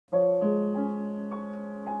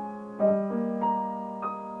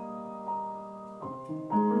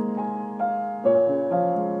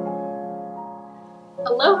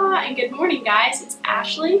Aloha and good morning, guys. It's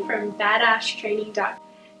Ashley from BADash Do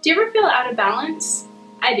you ever feel out of balance?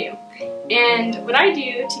 I do. And what I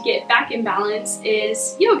do to get back in balance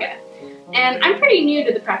is yoga. And I'm pretty new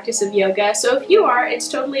to the practice of yoga, so if you are, it's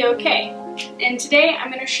totally okay. And today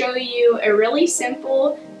I'm going to show you a really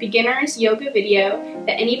simple beginner's yoga video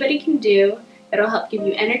that anybody can do that'll help give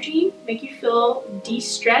you energy, make you feel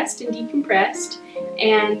de-stressed and decompressed,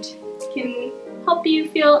 and can help you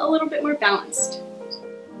feel a little bit more balanced.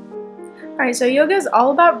 Alright, so yoga is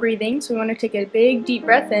all about breathing, so we want to take a big deep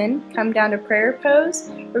breath in, come down to prayer pose.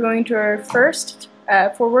 We're going to our first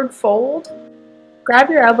forward fold. Grab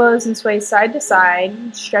your elbows and sway side to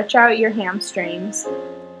side, stretch out your hamstrings.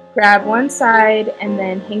 Grab one side and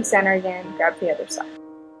then hang center again, grab the other side.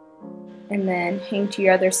 And then hang to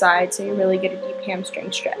your other side so you really get a deep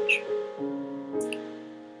hamstring stretch.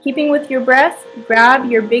 Keeping with your breath, grab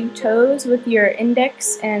your big toes with your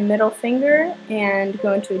index and middle finger and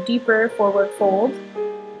go into a deeper forward fold.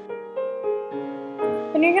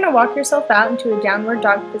 Then you're going to walk yourself out into a downward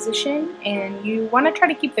dog position, and you want to try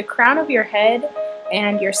to keep the crown of your head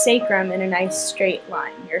and your sacrum in a nice straight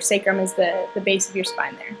line. Your sacrum is the base of your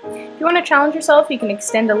spine there. If you want to challenge yourself, you can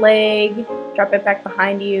extend a leg, drop it back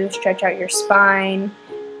behind you, stretch out your spine,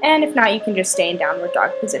 and if not, you can just stay in downward dog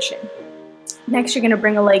position. Next, you're going to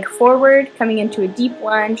bring a leg forward, coming into a deep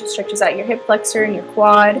lunge. It stretches out your hip flexor and your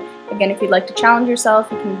quad. Again, if you'd like to challenge yourself,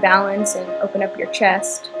 you can balance and open up your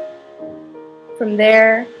chest. From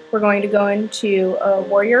there, we're going to go into a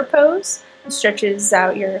warrior pose. It stretches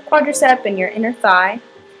out your quadricep and your inner thigh.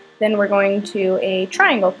 Then we're going to a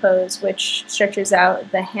triangle pose, which stretches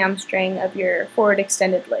out the hamstring of your forward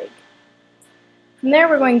extended leg. From there,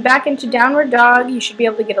 we're going back into downward dog. You should be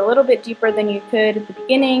able to get a little bit deeper than you could at the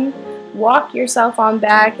beginning. Walk yourself on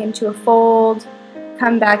back into a fold,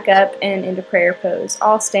 come back up and into prayer pose,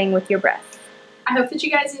 all staying with your breath. I hope that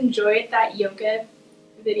you guys enjoyed that yoga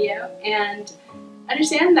video and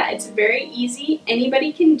understand that it's very easy.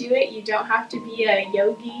 Anybody can do it. You don't have to be a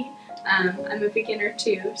yogi. I'm a beginner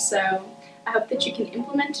too, so I hope that you can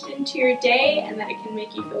implement it into your day and that it can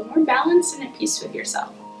make you feel more balanced and at peace with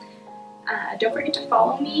yourself. Don't forget to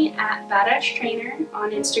follow me at BADash Trainer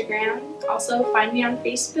on Instagram. Also find me on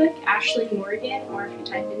Facebook, Ashley Morgan, or if you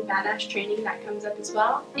type in BADash Training, that comes up as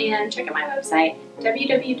well. And check out my website,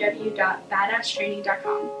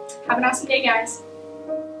 www.badashtraining.com. Have an awesome day, guys.